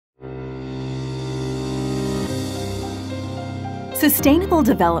Sustainable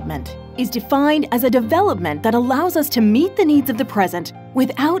development is defined as a development that allows us to meet the needs of the present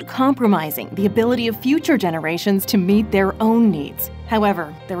without compromising the ability of future generations to meet their own needs.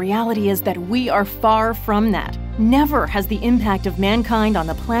 However, the reality is that we are far from that. Never has the impact of mankind on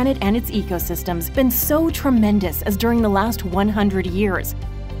the planet and its ecosystems been so tremendous as during the last 100 years.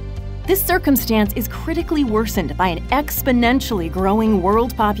 This circumstance is critically worsened by an exponentially growing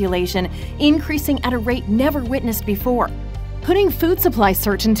world population increasing at a rate never witnessed before, putting food supply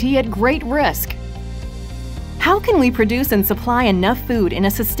certainty at great risk. How can we produce and supply enough food in a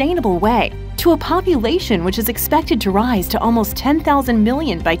sustainable way to a population which is expected to rise to almost 10,000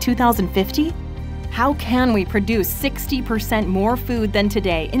 million by 2050? How can we produce 60% more food than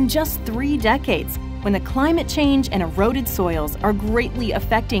today in just 3 decades, when the climate change and eroded soils are greatly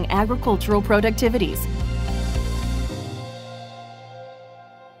affecting agricultural productivities?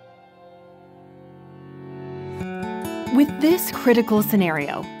 With this critical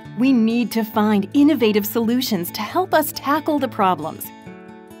scenario, we need to find innovative solutions to help us tackle the problems.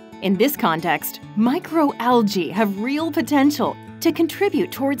 In this context, microalgae have real potential to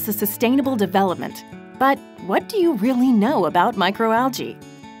contribute towards the sustainable development. But what do you really know about microalgae?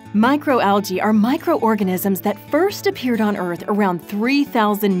 Microalgae are microorganisms that first appeared on Earth around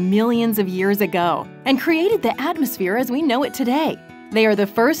 3,000 millions of years ago and created the atmosphere as we know it today. They are the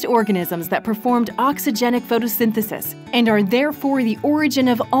first organisms that performed oxygenic photosynthesis and are therefore the origin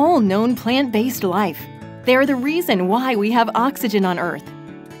of all known plant-based life. They are the reason why we have oxygen on Earth.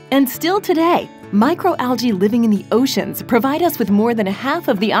 And still today, microalgae living in the oceans provide us with more than half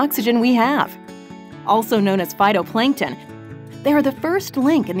of the oxygen we have. Also known as phytoplankton, they are the first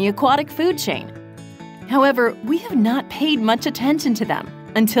link in the aquatic food chain. However, we have not paid much attention to them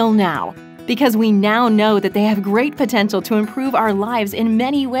until now, because we now know that they have great potential to improve our lives in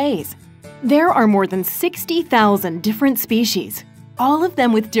many ways. There are more than 60,000 different species, all of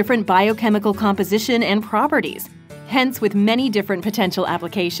them with different biochemical composition and properties, hence with many different potential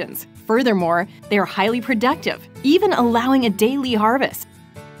applications. Furthermore, they are highly productive, even allowing a daily harvest.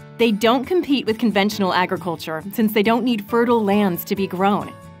 They don't compete with conventional agriculture since they don't need fertile lands to be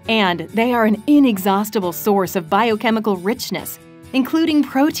grown, and they are an inexhaustible source of biochemical richness, including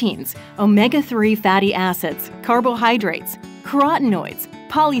proteins, omega-3 fatty acids, carbohydrates, carotenoids,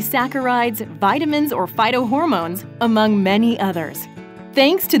 polysaccharides, vitamins or phytohormones, among many others.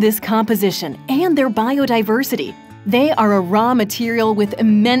 Thanks to this composition and their biodiversity, they are a raw material with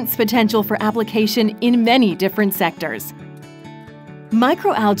immense potential for application in many different sectors.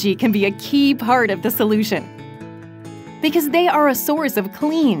 Microalgae can be a key part of the solution because they are a source of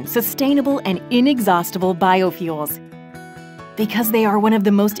clean, sustainable, and inexhaustible biofuels. Because they are one of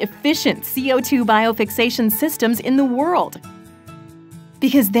the most efficient CO2 biofixation systems in the world.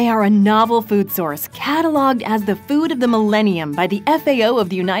 Because they are a novel food source cataloged as the food of the millennium by the FAO of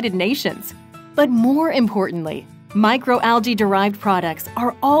the United Nations. But more importantly, microalgae-derived products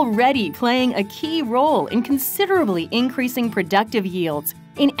are already playing a key role in considerably increasing productive yields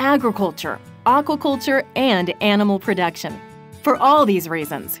in agriculture, aquaculture, and animal production. For all these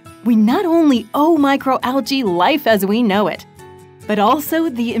reasons, we not only owe microalgae life as we know it, but also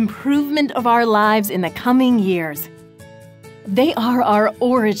the improvement of our lives in the coming years. They are our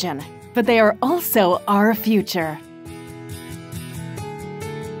origin, but they are also our future.